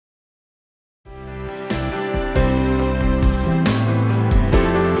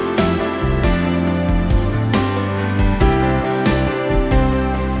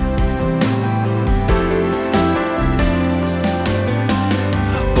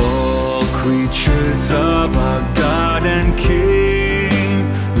creatures of our God and King,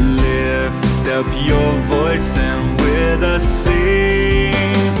 lift up your voice and with us sing.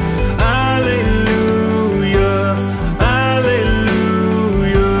 Alleluia,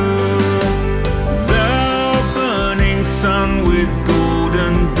 alleluia. Thou burning sun with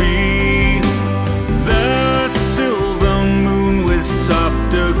golden beam, the silver moon with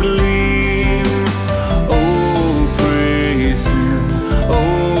softer gleam. Oh, praise him,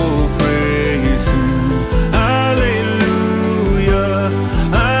 oh, praise him. Alleluia,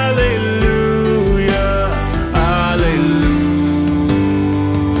 alleluia, alleluia.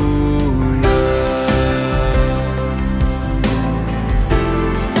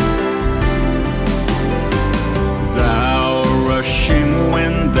 Thou rushing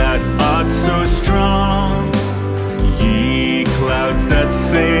wind that art so strong, ye clouds that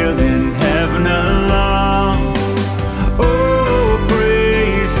sail in heaven along. Oh,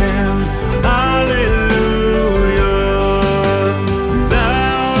 praise him, alleluia.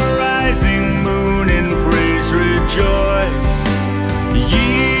 Thou rising moon in praise rejoice,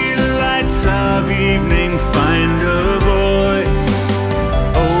 ye lights of evening find a voice.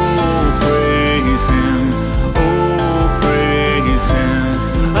 Oh, praise him, oh, praise him.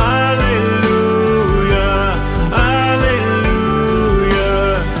 Alleluia, alleluia,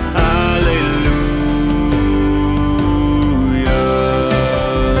 alleluia.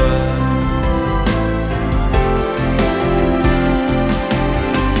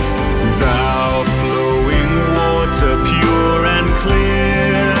 Thou flowing water pure and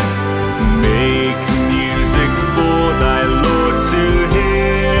clear, make music for thy Lord to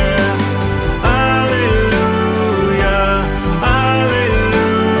hear. Alleluia,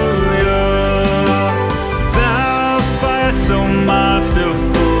 alleluia. Thou fire so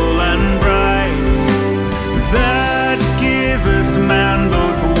masterful and bright, that givest man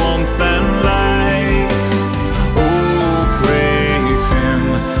both warmth and light. Oh, praise him,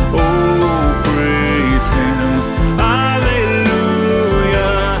 oh, praise him.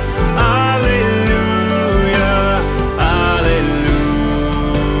 Alleluia, alleluia, alleluia.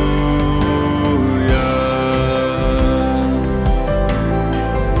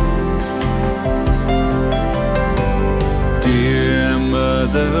 Dear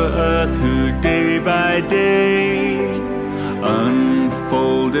Mother Earth, who day by day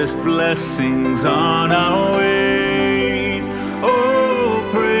unfoldest blessings on our way. Oh,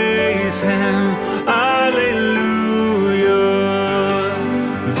 praise him, alleluia.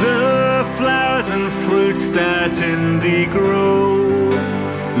 The flowers and fruits that in thee grow,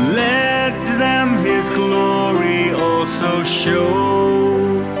 let them his glory also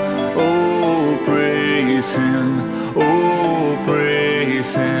show. Oh, praise him, oh,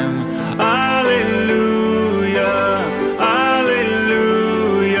 praise him. Alleluia,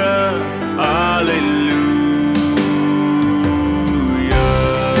 alleluia, alleluia.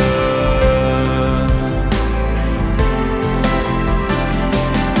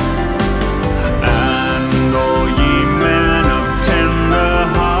 And all ye men of tender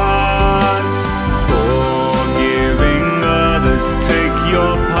heart, forgiving others, take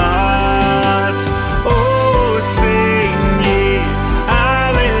your part. Oh, sing ye,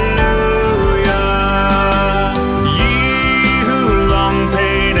 alleluia. Ye who long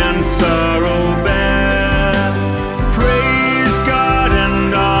pain and sorrow bear, praise God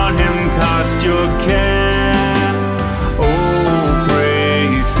and on him cast your care. Oh,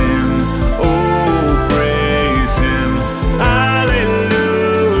 praise him, oh, praise him.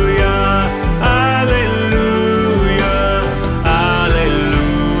 Alleluia, alleluia, alleluia.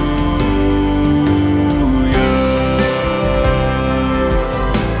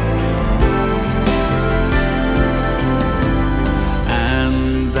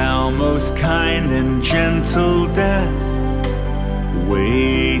 And thou most kind and gentle death,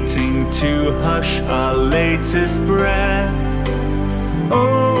 waiting to hush our latest breath.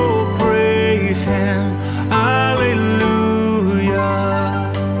 Oh, praise him, alleluia.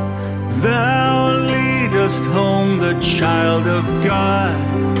 Thou leadest home the child of God,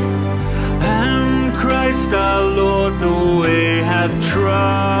 and Christ our Lord the way hath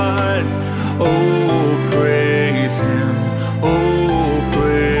trod. Oh, praise him, oh,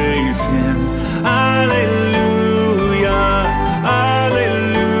 praise him. Alleluia,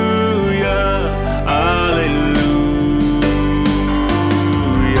 alleluia, alleluia.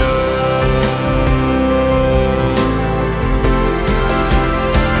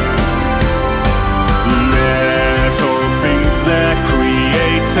 Let all things their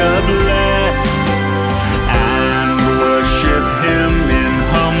Creator bless, and worship him in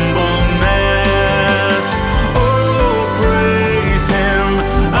humbleness. Oh, praise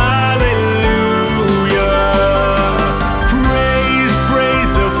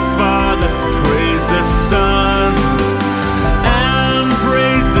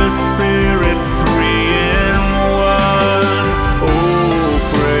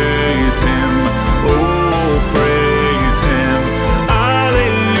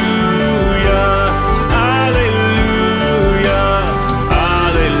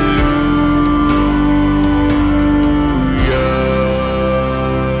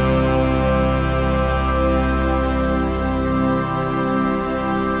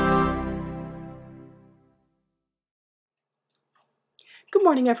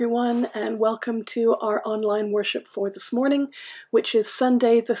morning, everyone, and welcome to our online worship for this morning, which is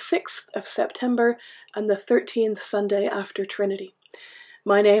Sunday, the 6th of September, and the 13th Sunday after Trinity.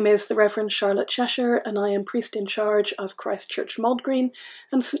 My name is the Reverend Charlotte Cheshire, and I am priest in charge of Christ Church Maldgreen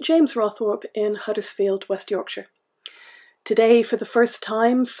and St James Rothorpe in Huddersfield, West Yorkshire. Today, for the first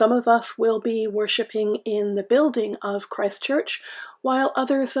time, some of us will be worshipping in the building of Christ Church, while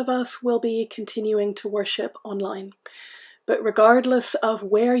others of us will be continuing to worship online. But regardless of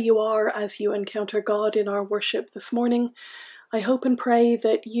where you are as you encounter God in our worship this morning, I hope and pray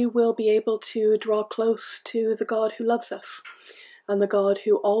that you will be able to draw close to the God who loves us, and the God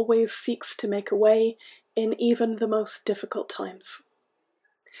who always seeks to make a way in even the most difficult times.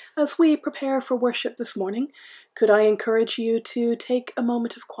 As we prepare for worship this morning, could I encourage you to take a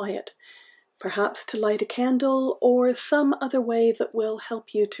moment of quiet, perhaps to light a candle or some other way that will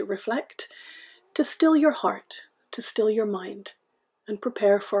help you to reflect, to still your heart, to still your mind, and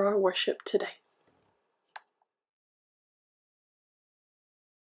prepare for our worship today.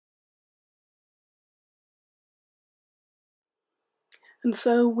 And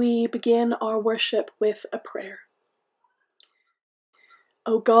so we begin our worship with a prayer.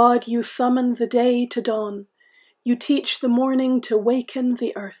 O God, you summon the day to dawn. You teach the morning to waken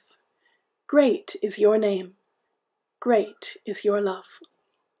the earth. Great is your name. Great is your love.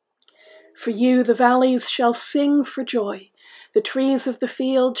 For you the valleys shall sing for joy. The trees of the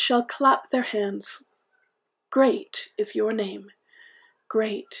field shall clap their hands. Great is your name.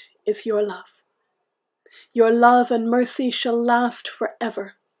 Great is your love. Your love and mercy shall last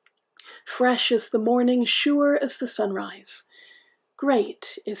forever. Fresh as the morning, sure as the sunrise.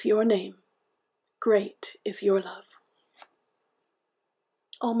 Great is your name. Great is your love.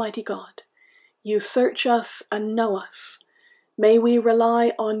 Almighty God, you search us and know us. May we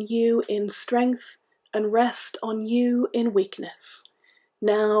rely on you in strength and rest on you in weakness,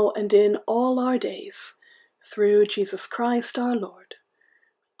 now and in all our days, through Jesus Christ our Lord.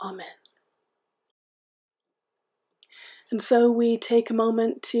 Amen. And so we take a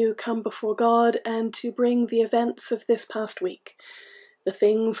moment to come before God and to bring the events of this past week, the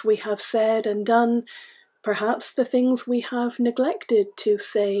things we have said and done, perhaps the things we have neglected to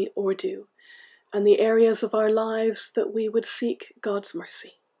say or do, and the areas of our lives that we would seek God's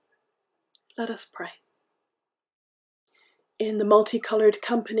mercy. Let us pray. In the multicolored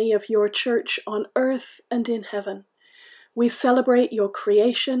company of your church on earth and in heaven, we celebrate your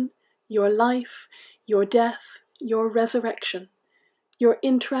creation, your life, your death, your resurrection, your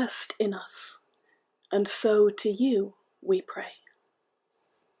interest in us, and so to you we pray.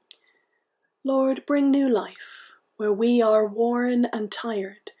 Lord, bring new life where we are worn and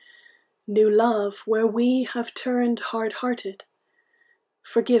tired, new love where we have turned hard-hearted,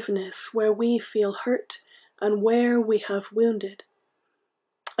 forgiveness where we feel hurt and where we have wounded,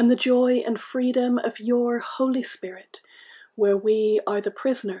 and the joy and freedom of your Holy Spirit where we are the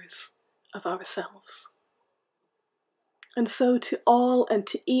prisoners of ourselves. And so to all and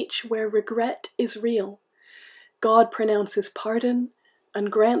to each where regret is real, God pronounces pardon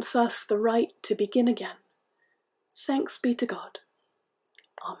and grants us the right to begin again. Thanks be to God.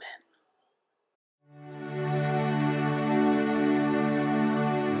 Amen.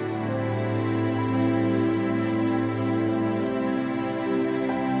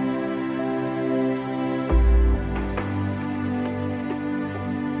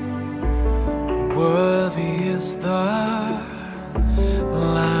 Worthy is the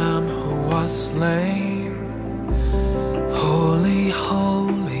Lamb who was slain. Holy,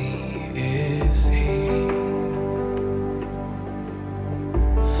 holy is he.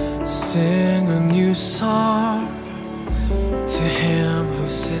 Sing a new song to him who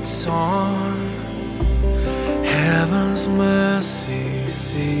sits on heaven's mercy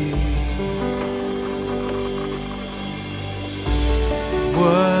seat.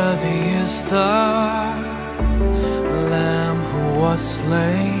 Worthy is the Lamb who was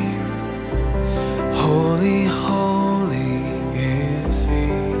slain. Holy, holy is he.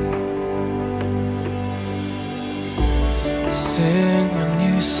 Sing a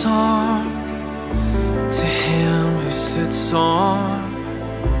new song to him who sits on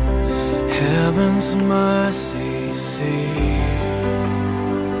heaven's mercy seat.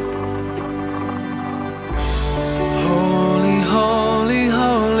 Holy, holy,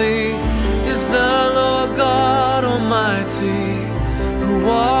 holy is the Lord God Almighty, who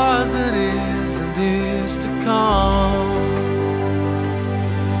was and is to come.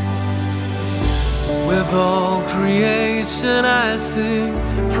 With all creation I sing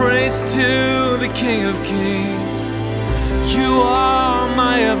praise to the King of Kings. You are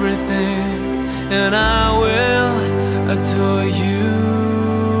my everything, and I will adore you.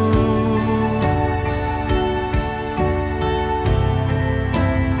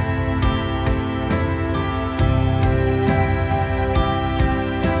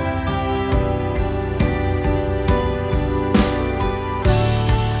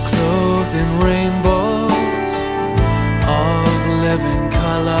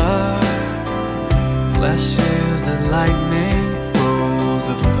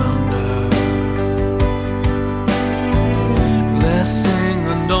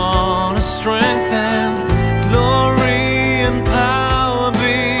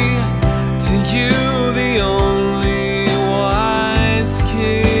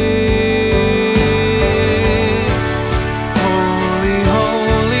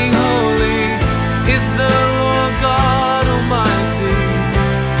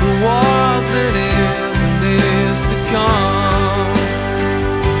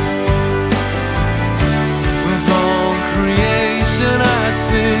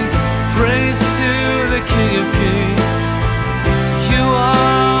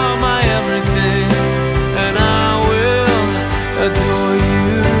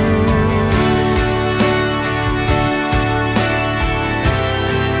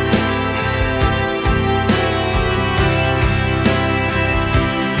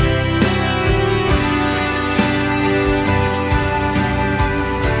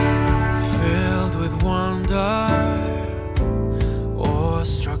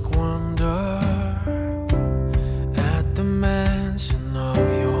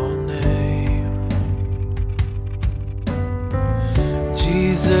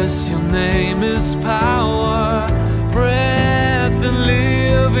 Jesus, your name is power, breath and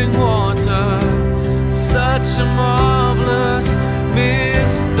living water, such a marvelous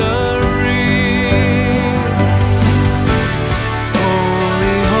mystery.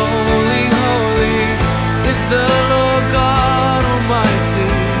 Holy, holy, holy is the Lord God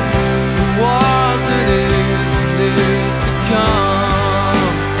Almighty, who was and is to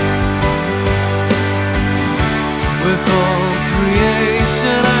come. With all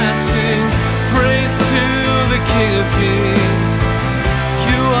creation I sing praise to the King of Kings.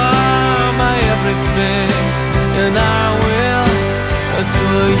 You are my everything, and I will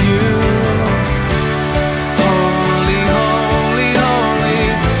adore you. Holy, holy, holy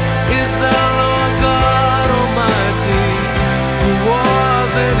is the Lord God Almighty, who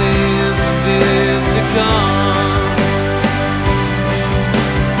was and is to come.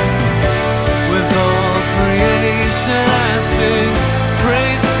 With all creation I sing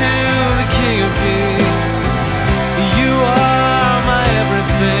praise to the King of Kings. You are my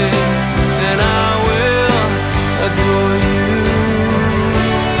everything, and I will adore you.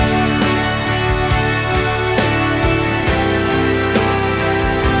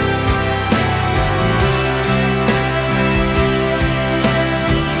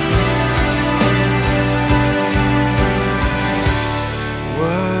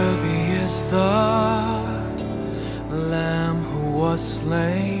 Worthy is the Lamb who was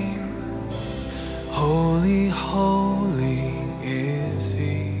slain. Holy, holy is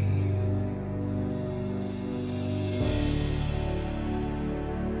he.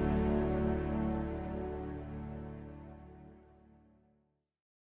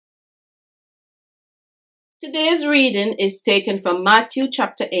 Today's reading is taken from Matthew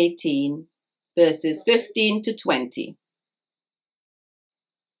chapter 18, verses 15 to 20.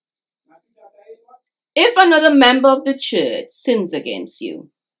 If another member of the church sins against you,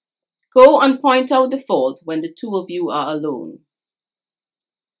 go and point out the fault when the two of you are alone.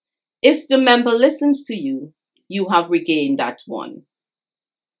 If the member listens to you, you have regained that one.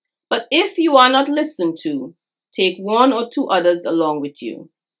 But if you are not listened to, take one or two others along with you,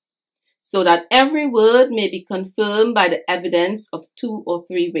 so that every word may be confirmed by the evidence of 2 or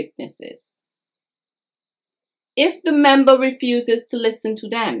 3 witnesses. If the member refuses to listen to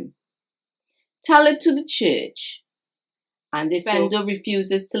them, tell it to the church. And if the offender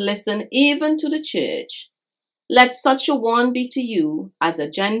refuses to listen even to the church, let such a one be to you as a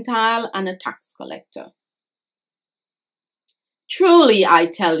Gentile and a tax collector. Truly, I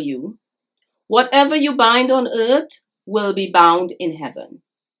tell you, whatever you bind on earth will be bound in heaven,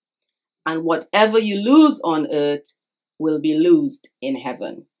 and whatever you loose on earth will be loosed in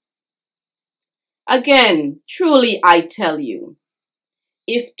heaven. Again, truly I tell you,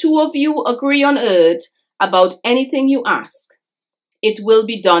 if 2 of you agree on earth about anything you ask, it will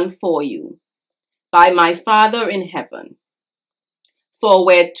be done for you by my Father in heaven. For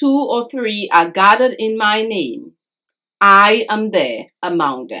where 2 or 3 are gathered in my name, I am there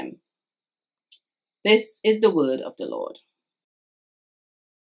among them. This is the word of the Lord.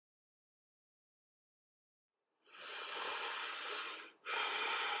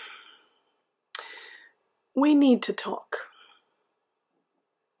 We need to talk.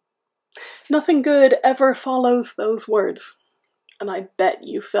 Nothing good ever follows those words, and I bet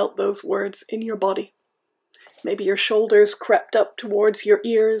you felt those words in your body. Maybe your shoulders crept up towards your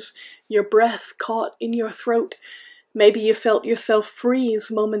ears, your breath caught in your throat. Maybe you felt yourself freeze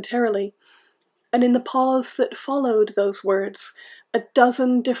momentarily. And in the pause that followed those words, a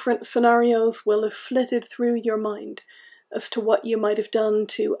dozen different scenarios will have flitted through your mind as to what you might have done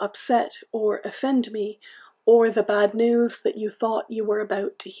to upset or offend me, or the bad news that you thought you were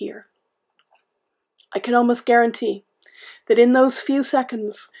about to hear. I can almost guarantee that in those few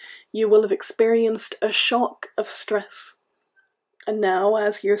seconds you will have experienced a shock of stress. And now,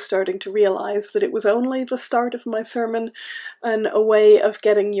 as you're starting to realize that it was only the start of my sermon and a way of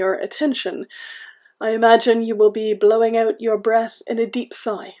getting your attention, I imagine you will be blowing out your breath in a deep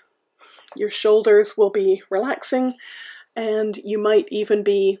sigh. Your shoulders will be relaxing, and you might even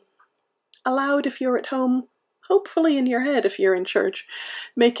be, aloud if you're at home, hopefully in your head if you're in church,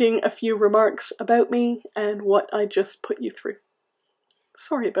 making a few remarks about me and what I just put you through.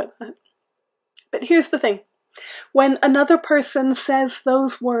 Sorry about that. But here's the thing. When another person says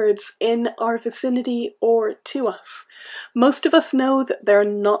those words in our vicinity or to us, most of us know that they're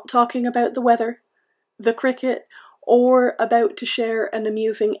not talking about the weather, the cricket, or about to share an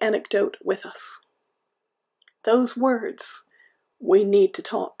amusing anecdote with us. Those words, "we need to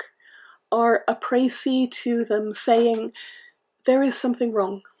talk," are a précis to them saying, there is something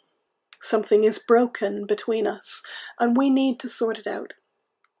wrong. Something is broken between us, and we need to sort it out.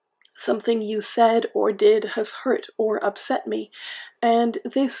 Something you said or did has hurt or upset me, and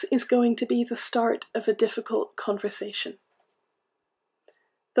this is going to be the start of a difficult conversation.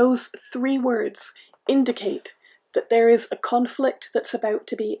 Those 3 words indicate that there is a conflict that's about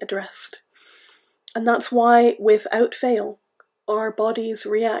to be addressed. And that's why, without fail, our bodies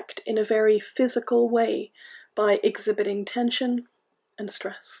react in a very physical way by exhibiting tension and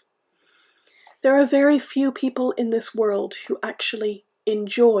stress. There are very few people in this world who actually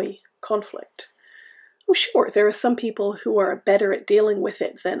enjoy conflict. Oh, sure, there are some people who are better at dealing with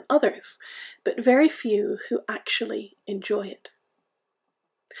it than others, but very few who actually enjoy it.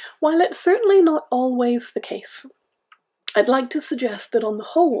 While it's certainly not always the case, I'd like to suggest that on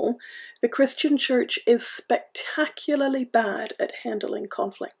the whole, the Christian Church is spectacularly bad at handling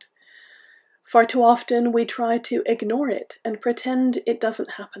conflict. Far too often we try to ignore it and pretend it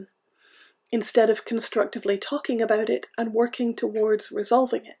doesn't happen, instead of constructively talking about it and working towards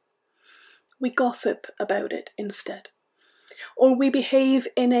resolving it. We gossip about it instead. Or we behave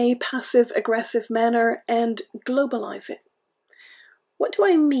in a passive-aggressive manner and globalize it. What do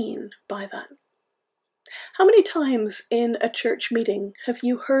I mean by that? How many times in a church meeting have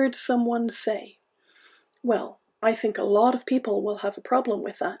you heard someone say, "Well, I think a lot of people will have a problem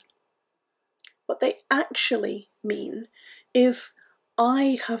with that"? What they actually mean is,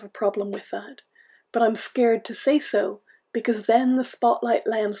 "I have a problem with that, but I'm scared to say so because then the spotlight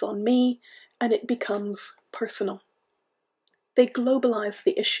lands on me and it becomes personal." They globalize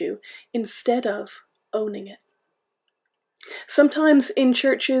the issue instead of owning it. Sometimes in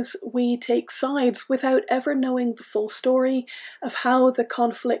churches we take sides without ever knowing the full story of how the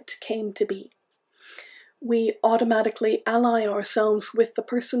conflict came to be. We automatically ally ourselves with the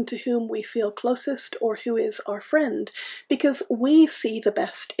person to whom we feel closest or who is our friend, because we see the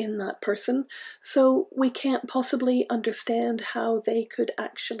best in that person, so we can't possibly understand how they could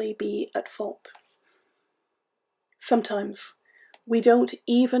actually be at fault. Sometimes we don't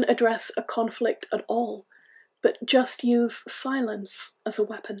even address a conflict at all, but just use silence as a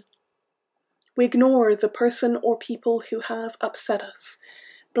weapon. We ignore the person or people who have upset us,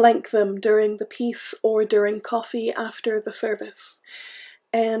 blank them during the peace or during coffee after the service,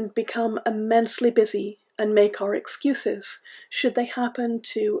 and become immensely busy and make our excuses should they happen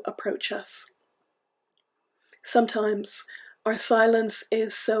to approach us. Sometimes our silence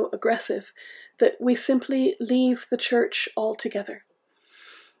is so aggressive that we simply leave the church altogether.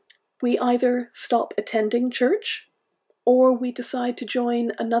 We either stop attending church, or we decide to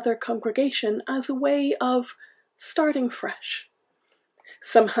join another congregation as a way of starting fresh.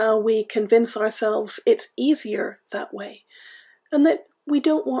 Somehow we convince ourselves it's easier that way, and that we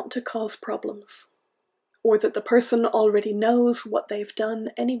don't want to cause problems, or that the person already knows what they've done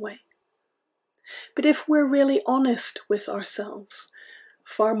anyway. But if we're really honest with ourselves,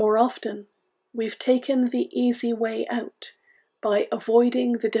 far more often we've taken the easy way out by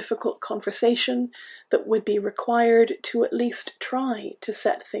avoiding the difficult conversation that would be required to at least try to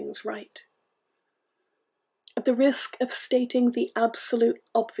set things right. At the risk of stating the absolute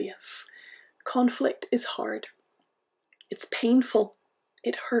obvious, conflict is hard. It's painful.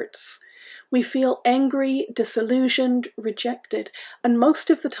 It hurts. We feel angry, disillusioned, rejected, and most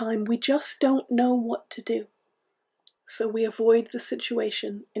of the time we just don't know what to do. So we avoid the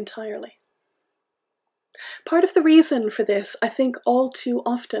situation entirely. Part of the reason for this, I think all too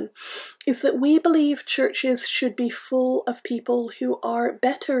often, is that we believe churches should be full of people who are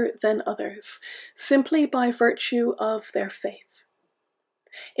better than others, simply by virtue of their faith.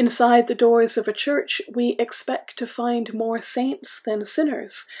 Inside the doors of a church, we expect to find more saints than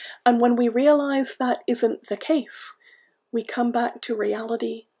sinners, and when we realize that isn't the case, we come back to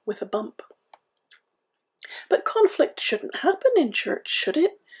reality with a bump. But conflict shouldn't happen in church, should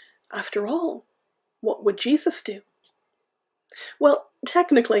it? After all, what would Jesus do? Well,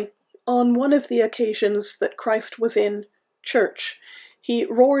 technically, on one of the occasions that Christ was in church, he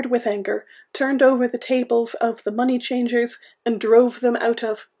roared with anger, turned over the tables of the money changers, and drove them out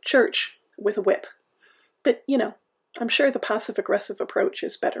of church with a whip. But, I'm sure the passive-aggressive approach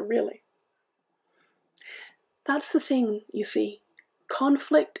is better, really. That's the thing, you see.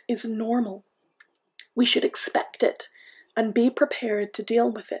 Conflict is normal. We should expect it and be prepared to deal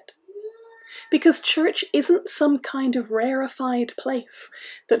with it. Because church isn't some kind of rarefied place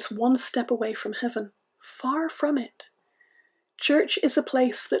that's one step away from heaven. Far from it. Church is a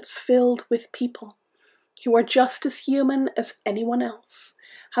place that's filled with people who are just as human as anyone else,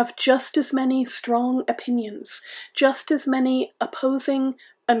 have just as many strong opinions, just as many opposing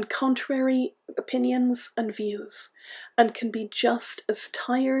and contrary opinions and views, and can be just as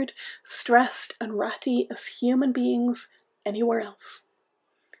tired, stressed, and ratty as human beings anywhere else.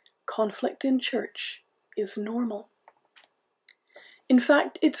 conflict in church is normal. In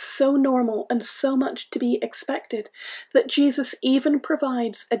fact, it's so normal and so much to be expected that Jesus even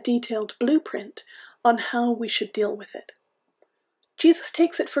provides a detailed blueprint on how we should deal with it. Jesus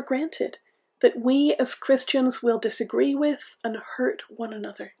takes it for granted that we as Christians will disagree with and hurt one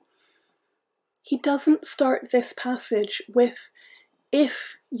another. He doesn't start this passage with,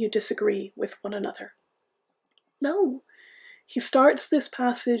 if you disagree with one another. No, he starts this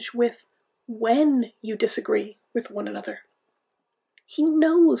passage with, when you disagree with one another. He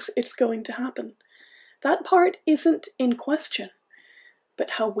knows it's going to happen. That part isn't in question,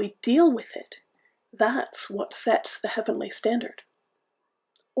 but how we deal with it, that's what sets the heavenly standard.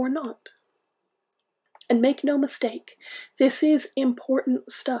 Or not. And make no mistake, this is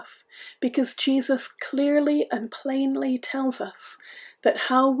important stuff, because Jesus clearly and plainly tells us that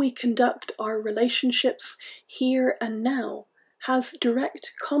how we conduct our relationships here and now has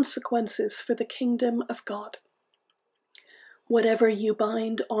direct consequences for the kingdom of God. Whatever you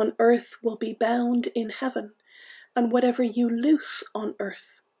bind on earth will be bound in heaven, and whatever you loose on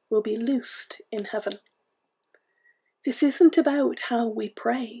earth will be loosed in heaven. This isn't about how we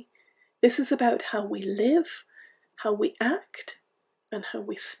pray. This is about how we live, how we act, and how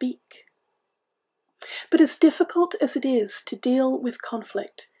we speak. But as difficult as it is to deal with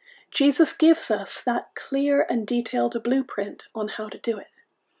conflict, Jesus gives us that clear and detailed blueprint on how to do it.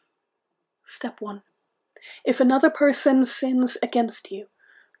 Step 1. If another person sins against you,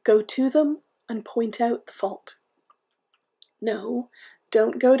 go to them and point out the fault. No,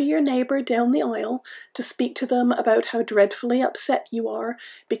 don't go to your neighbour down the aisle to speak to them about how dreadfully upset you are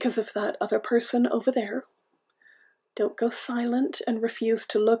because of that other person over there. Don't go silent and refuse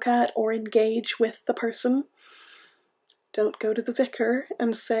to look at or engage with the person. Don't go to the vicar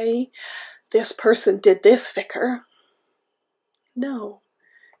and say, "This person did this, vicar." No,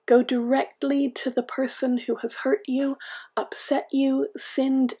 go directly to the person who has hurt you, upset you,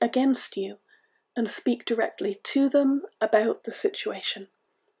 sinned against you, and speak directly to them about the situation.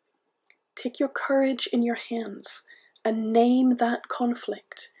 Take your courage in your hands and name that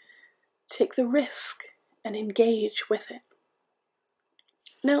conflict. Take the risk and engage with it.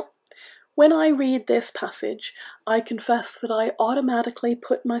 Now, when I read this passage, I confess that I automatically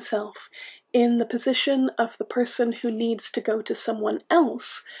put myself in the position of the person who needs to go to someone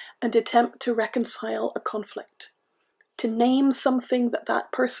else and attempt to reconcile a conflict, to name something that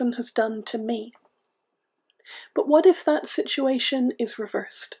that person has done to me. But what if that situation is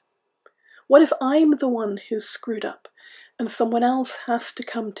reversed? What if I'm the one who's screwed up and someone else has to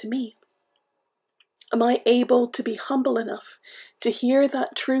come to me? Am I able to be humble enough to hear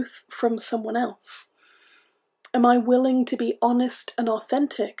that truth from someone else? Am I willing to be honest and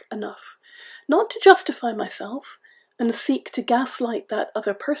authentic enough, not to justify myself and seek to gaslight that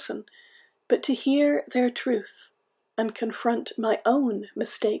other person, but to hear their truth and confront my own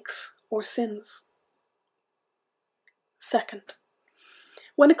mistakes or sins? Second,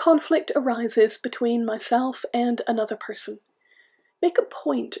 when a conflict arises between myself and another person, make a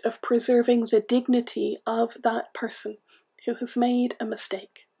point of preserving the dignity of that person who has made a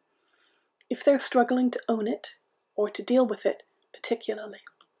mistake, if they're struggling to own it or to deal with it particularly.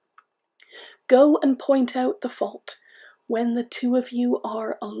 Go and point out the fault when the two of you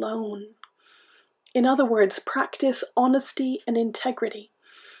are alone. In other words, practice honesty and integrity,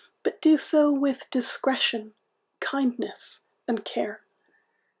 but do so with discretion, kindness, and care.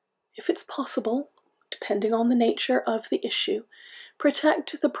 If it's possible, depending on the nature of the issue,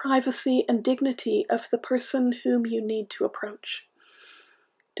 protect the privacy and dignity of the person whom you need to approach.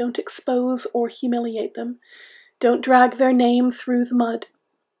 Don't expose or humiliate them. Don't drag their name through the mud.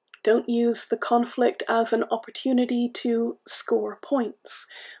 Don't use the conflict as an opportunity to score points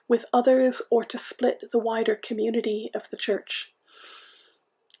with others or to split the wider community of the church.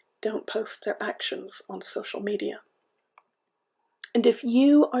 Don't post their actions on social media. And if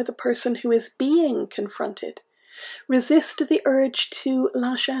you are the person who is being confronted, resist the urge to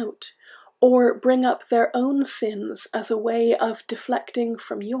lash out or bring up their own sins as a way of deflecting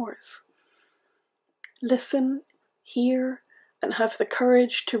from yours. Listen, hear, and have the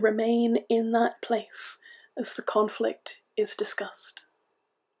courage to remain in that place as the conflict is discussed.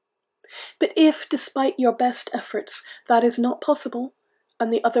 But if, despite your best efforts, that is not possible,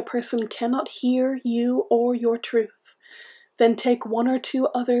 and the other person cannot hear you or your truth, then take one or two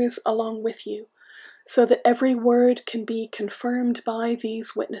others along with you, so that every word can be confirmed by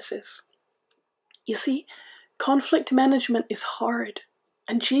these witnesses. You see, conflict management is hard,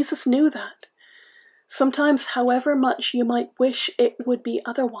 and Jesus knew that. Sometimes, however much you might wish it would be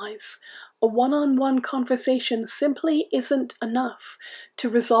otherwise, a one-on-one conversation simply isn't enough to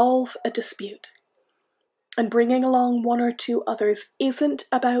resolve a dispute. And bringing along one or two others isn't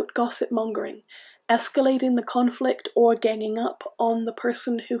about gossip-mongering, escalating the conflict, or ganging up on the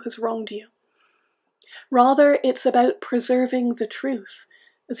person who has wronged you. Rather, it's about preserving the truth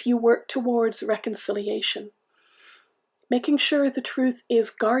as you work towards reconciliation, making sure the truth is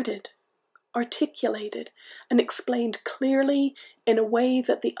guarded, articulated, and explained clearly in a way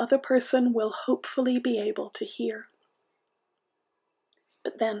that the other person will hopefully be able to hear.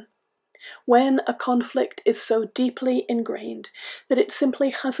 But then, when a conflict is so deeply ingrained that it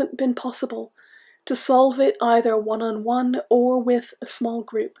simply hasn't been possible to solve it either one-on-one or with a small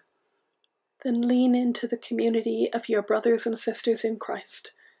group, then lean into the community of your brothers and sisters in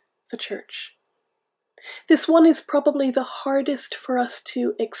Christ, the church. This one is probably the hardest for us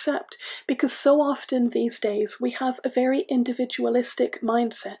to accept because so often these days we have a very individualistic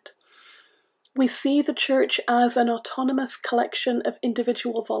mindset. We see the church as an autonomous collection of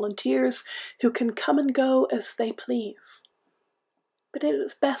individual volunteers who can come and go as they please. But in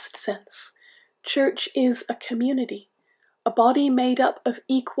its best sense, church is a community, a body made up of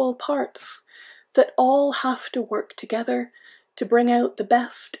equal parts that all have to work together to bring out the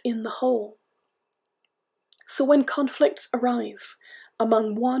best in the whole. So when conflicts arise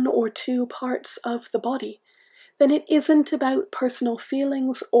among one or two parts of the body, then it isn't about personal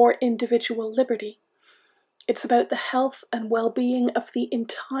feelings or individual liberty. It's about the health and well-being of the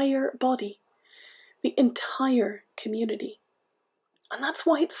entire body, the entire community. And that's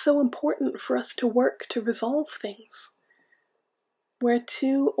why it's so important for us to work to resolve things. Where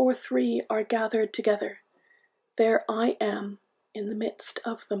 2 or 3 are gathered together, there I am in the midst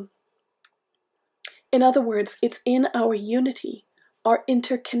of them. In other words, it's in our unity, our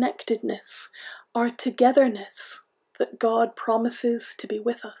interconnectedness, our togetherness that God promises to be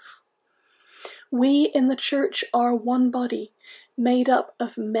with us. We in the church are one body made up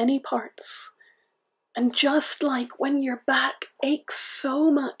of many parts. And just like when your back aches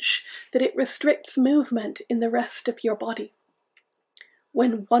so much that it restricts movement in the rest of your body,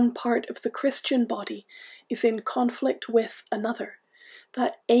 when one part of the Christian body is in conflict with another,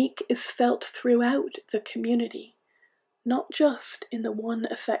 that ache is felt throughout the community, not just in the one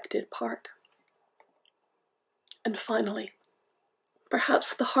affected part. And finally,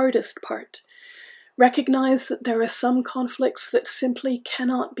 perhaps the hardest part, recognize that there are some conflicts that simply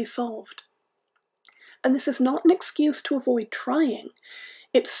cannot be solved. And this is not an excuse to avoid trying.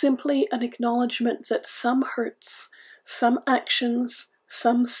 It's simply an acknowledgement that some hurts, some actions,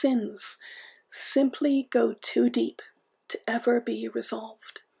 some sins simply go too deep to ever be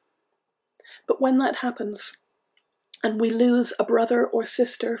resolved. But when that happens, and we lose a brother or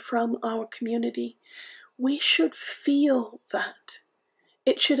sister from our community, we should feel that.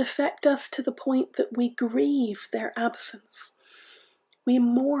 It should affect us to the point that we grieve their absence. We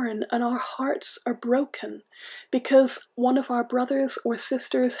mourn and our hearts are broken because one of our brothers or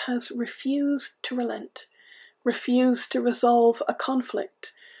sisters has refused to relent, refused to resolve a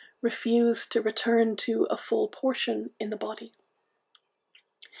conflict, refused to return to a full portion in the body.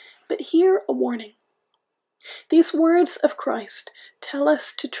 But hear a warning. These words of Christ tell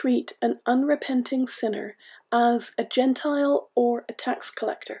us to treat an unrepenting sinner as a Gentile or a tax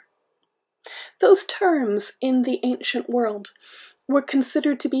collector. Those terms in the ancient world were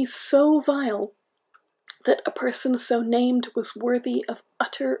considered to be so vile that a person so named was worthy of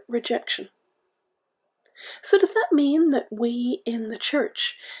utter rejection. So does that mean that we in the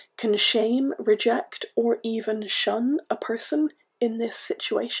church can shame, reject, or even shun a person in this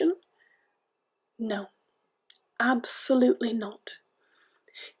situation? No, absolutely not.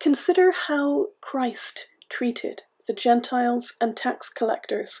 Consider how Christ treated the Gentiles and tax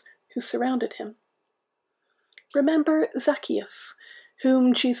collectors who surrounded him. Remember Zacchaeus,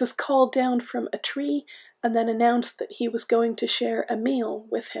 whom Jesus called down from a tree and then announced that he was going to share a meal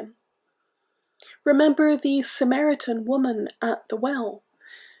with him. Remember the Samaritan woman at the well.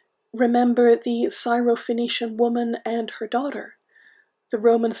 Remember the Syrophoenician woman and her daughter, the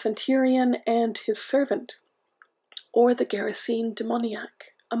Roman centurion and his servant, or the Gerasene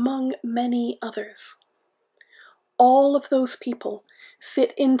demoniac, among many others. All of those people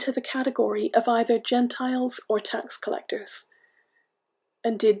fit into the category of either Gentiles or tax collectors.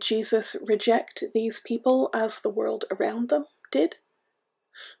 And did Jesus reject these people as the world around them did?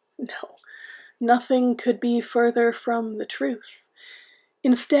 No, nothing could be further from the truth.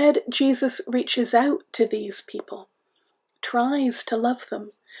 Instead, Jesus reaches out to these people, tries to love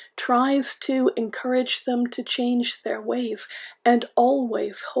them, tries to encourage them to change their ways, and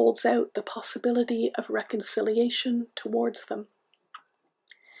always holds out the possibility of reconciliation towards them.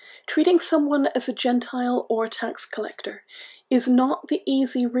 Treating someone as a Gentile or tax collector is not the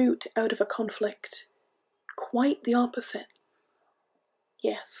easy route out of a conflict. Quite the opposite.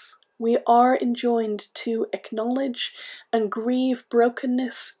 Yes, we are enjoined to acknowledge and grieve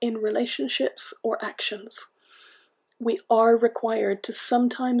brokenness in relationships or actions. We are required to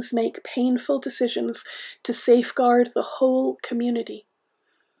sometimes make painful decisions to safeguard the whole community.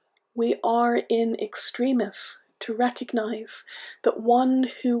 We are in extremis to recognize that one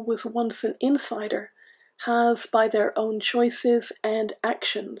who was once an insider has, by their own choices and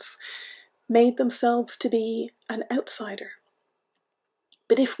actions, made themselves to be an outsider.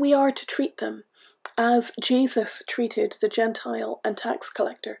 But if we are to treat them as Jesus treated the Gentile and tax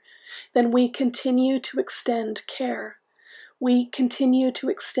collector, then we continue to extend care. We continue to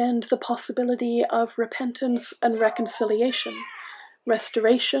extend the possibility of repentance and reconciliation,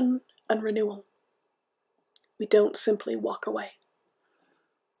 restoration and renewal. We don't simply walk away.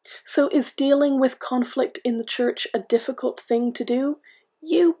 So is dealing with conflict in the church a difficult thing to do?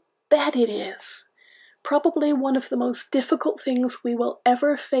 You bet it is. Probably one of the most difficult things we will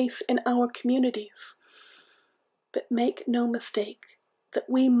ever face in our communities. But make no mistake that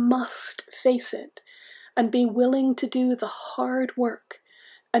we must face it and be willing to do the hard work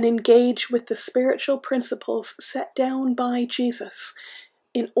and engage with the spiritual principles set down by Jesus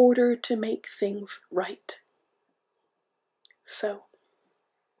in order to make things right. So,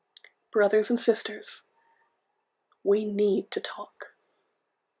 brothers and sisters, we need to talk.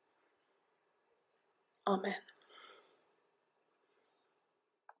 Amen.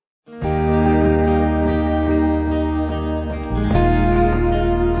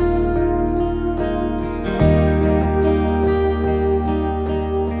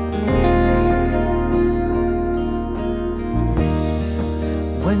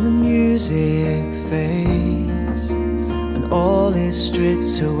 When the music fades and all is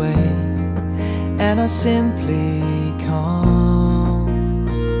stripped away, and I simply come,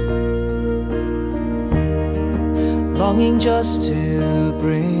 longing just to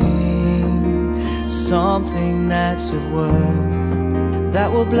bring something that's of worth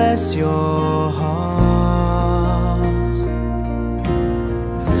that will bless your heart.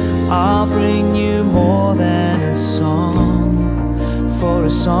 I'll bring you more than a song, for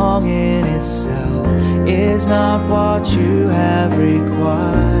a song in itself is not what you have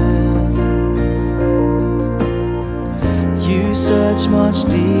required. You search much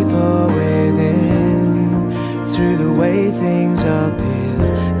deeper within, through the way things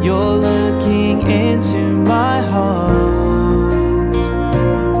appear. You're looking into my heart.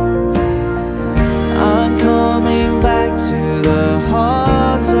 I'm coming back to the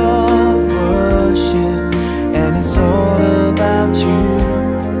heart of worship, and it's all about you,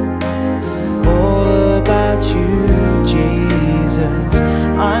 all about you, Jesus.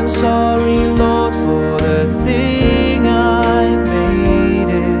 I'm sorry, Lord, for the thing I've made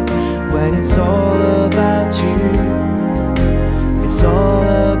it, when it's all about you, it's all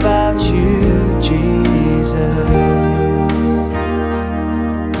about you, Jesus.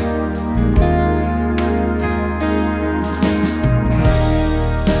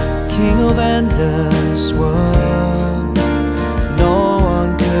 King of endless world, no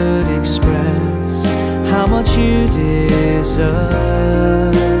one could express how much you deserve.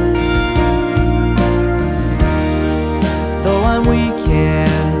 Though I'm weak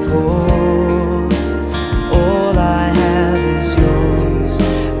and poor, all I have is yours,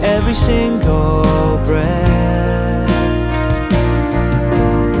 every single breath.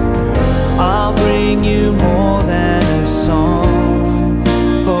 I'll bring you more than a song,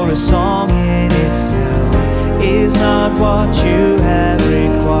 for a song in itself is not what you have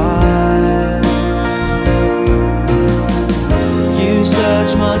required. You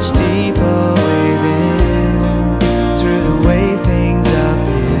search much deeper within, through the way things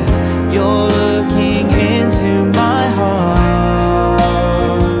appear. You're looking into my heart.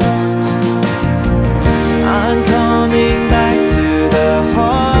 I'm coming back to the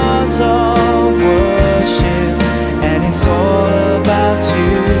heart of worship, and it's all about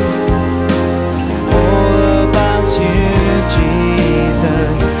you, all about you,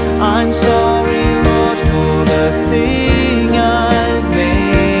 Jesus. I'm sorry, Lord, for the thing I've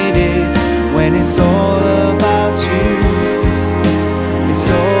made it,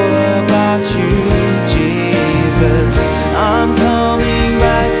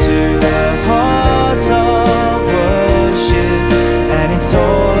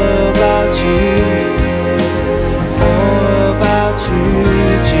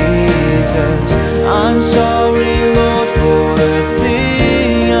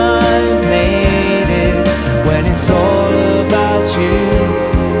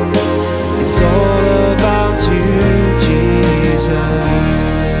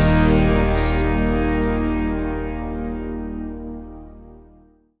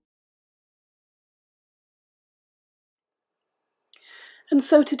 And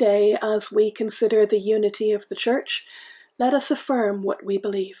so today, as we consider the unity of the Church, let us affirm what we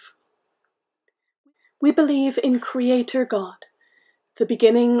believe. We believe in Creator God, the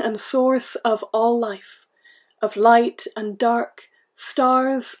beginning and source of all life, of light and dark,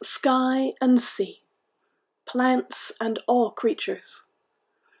 stars, sky and sea, plants and all creatures.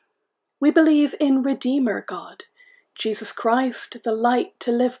 We believe in Redeemer God, Jesus Christ, the light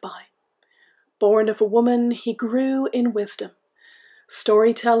to live by. Born of a woman, he grew in wisdom,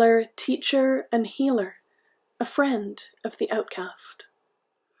 storyteller, teacher, and healer, a friend of the outcast.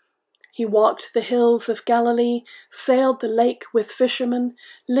 He walked the hills of Galilee, sailed the lake with fishermen,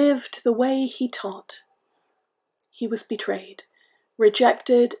 lived the way he taught. He was betrayed,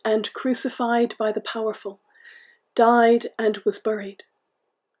 rejected, and crucified by the powerful, died and was buried.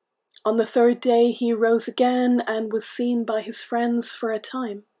 On the third day he rose again and was seen by his friends for a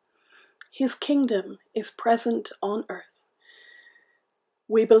time. His kingdom is present on earth.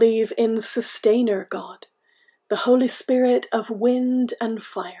 We believe in Sustainer God, the Holy Spirit of wind and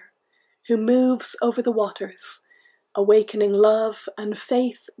fire, who moves over the waters, awakening love and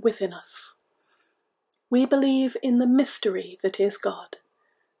faith within us. We believe in the mystery that is God.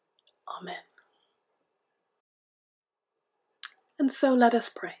 Amen. And so let us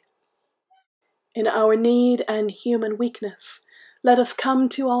pray. In our need and human weakness, let us come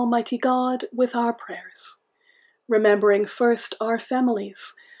to Almighty God with our prayers, remembering first our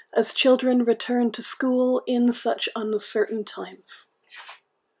families as children return to school in such uncertain times.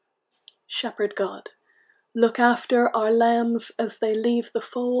 Shepherd God, look after our lambs as they leave the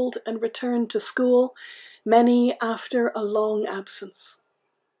fold and return to school, many after a long absence.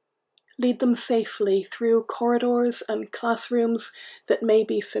 Lead them safely through corridors and classrooms that may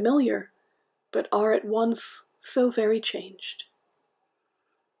be familiar, but are at once so very changed.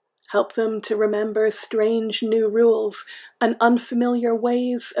 Help them to remember strange new rules and unfamiliar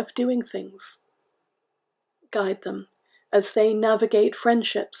ways of doing things. Guide them as they navigate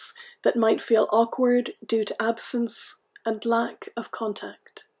friendships that might feel awkward due to absence and lack of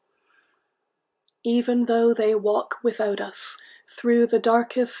contact. Even though they walk without us through the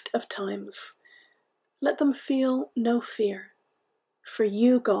darkest of times, let them feel no fear, for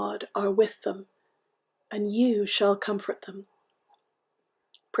you, God, are with them, and you shall comfort them.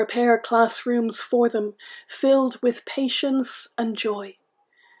 Prepare classrooms for them, filled with patience and joy,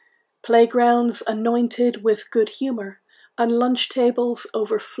 playgrounds anointed with good humor, and lunch tables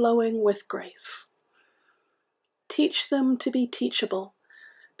overflowing with grace. Teach them to be teachable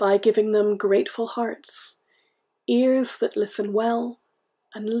by giving them grateful hearts, ears that listen well,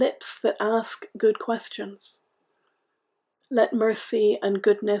 and lips that ask good questions. Let mercy and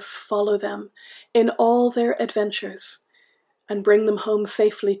goodness follow them in all their adventures, and bring them home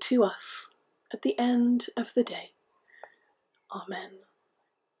safely to us at the end of the day. Amen.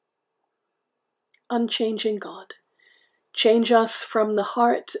 Unchanging God, change us from the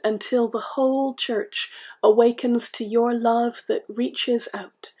heart until the whole Church awakens to your love that reaches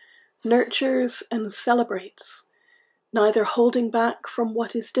out, nurtures, and celebrates, neither holding back from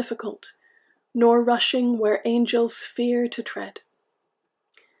what is difficult, nor rushing where angels fear to tread.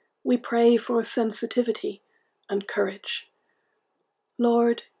 We pray for sensitivity and courage.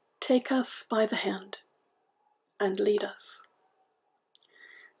 Lord, take us by the hand and lead us.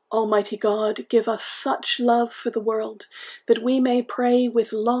 Almighty God, give us such love for the world that we may pray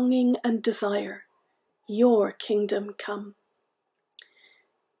with longing and desire, your kingdom come.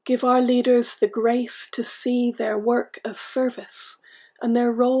 Give our leaders the grace to see their work as service and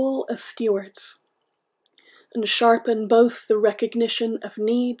their role as stewards, and sharpen both the recognition of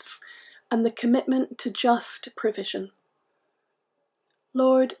needs and the commitment to just provision.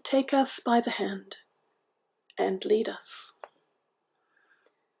 Lord, take us by the hand and lead us.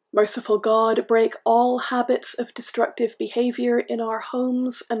 Merciful God, break all habits of destructive behavior in our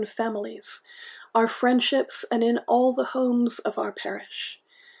homes and families, our friendships, and in all the homes of our parish.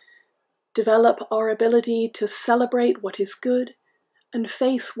 Develop our ability to celebrate what is good and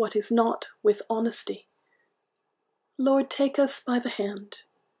face what is not with honesty. Lord, take us by the hand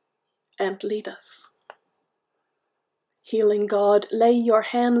and lead us. Healing God, lay your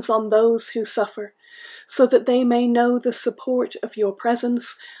hands on those who suffer, so that they may know the support of your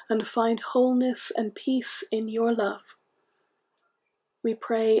presence and find wholeness and peace in your love. We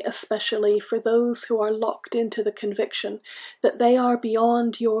pray especially for those who are locked into the conviction that they are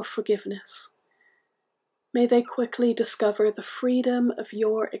beyond your forgiveness. May they quickly discover the freedom of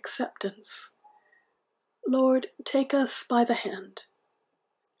your acceptance. Lord, take us by the hand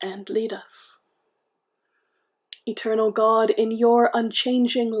and lead us. Eternal God, in your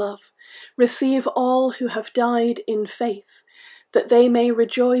unchanging love, receive all who have died in faith, that they may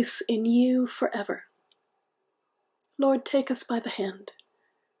rejoice in you forever. Lord, take us by the hand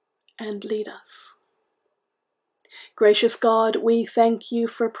and lead us. Gracious God, we thank you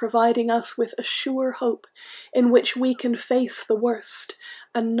for providing us with a sure hope in which we can face the worst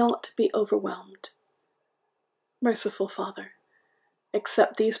and not be overwhelmed. Merciful Father,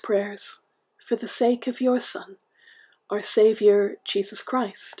 accept these prayers for the sake of your Son, our Saviour, Jesus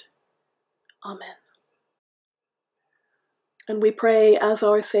Christ. Amen. And we pray as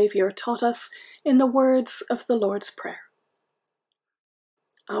our Saviour taught us in the words of the Lord's Prayer.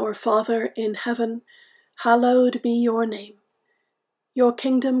 Our Father in heaven, hallowed be your name. Your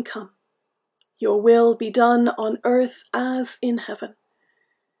kingdom come. Your will be done on earth as in heaven.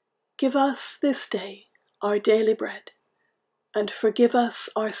 Give us this day our daily bread, and forgive us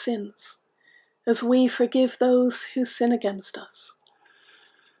our sins, as we forgive those who sin against us.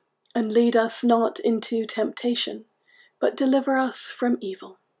 And lead us not into temptation, but deliver us from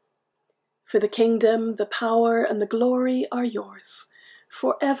evil. For the kingdom, the power, and the glory are yours,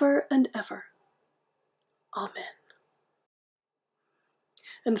 forever and ever. Amen.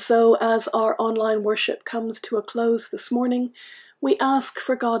 And so, as our online worship comes to a close this morning, we ask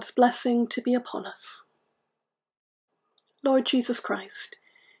for God's blessing to be upon us. Lord Jesus Christ,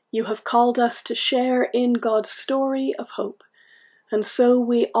 you have called us to share in God's story of hope, and so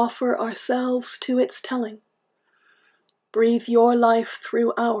we offer ourselves to its telling. Breathe your life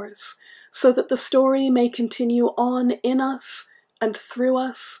through ours, so that the story may continue on in us and through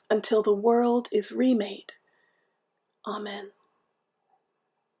us until the world is remade. Amen.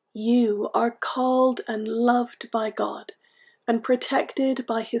 You are called and loved by God and protected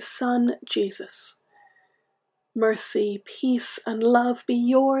by his Son, Jesus. Mercy, peace, and love be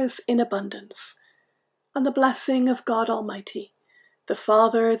yours in abundance, and the blessing of God Almighty, the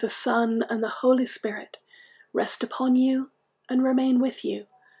Father, the Son, and the Holy Spirit, rest upon you and remain with you,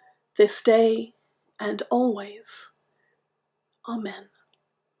 this day and always. Amen.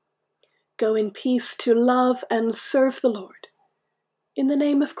 Go in peace to love and serve the Lord. In the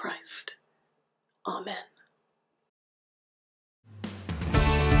name of Christ. Amen.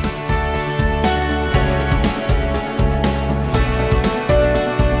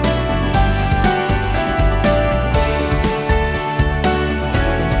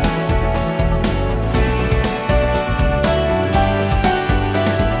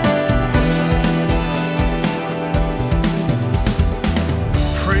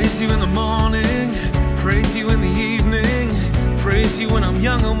 Praise you in the morning, praise you in the evening, praise you when I'm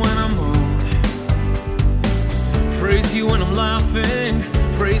young and when I'm old. Praise you when I'm laughing,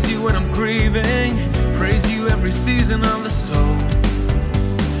 praise you when I'm grieving, praise you every season of the soul.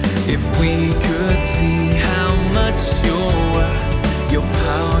 If we could see how much you're worth, your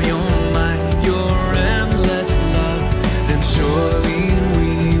power, your might, your endless love, then surely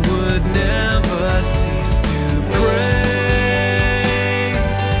we would never cease to praise.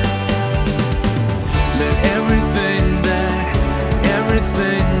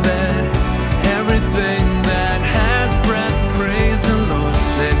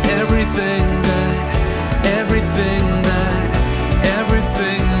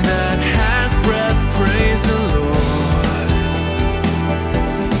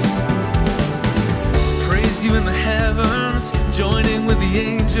 Joining with the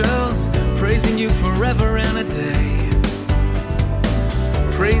angels, praising you forever and a day.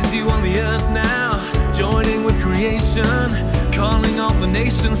 Praise you on the earth now, joining with creation, calling all the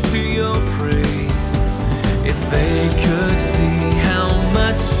nations to your praise. If they could see how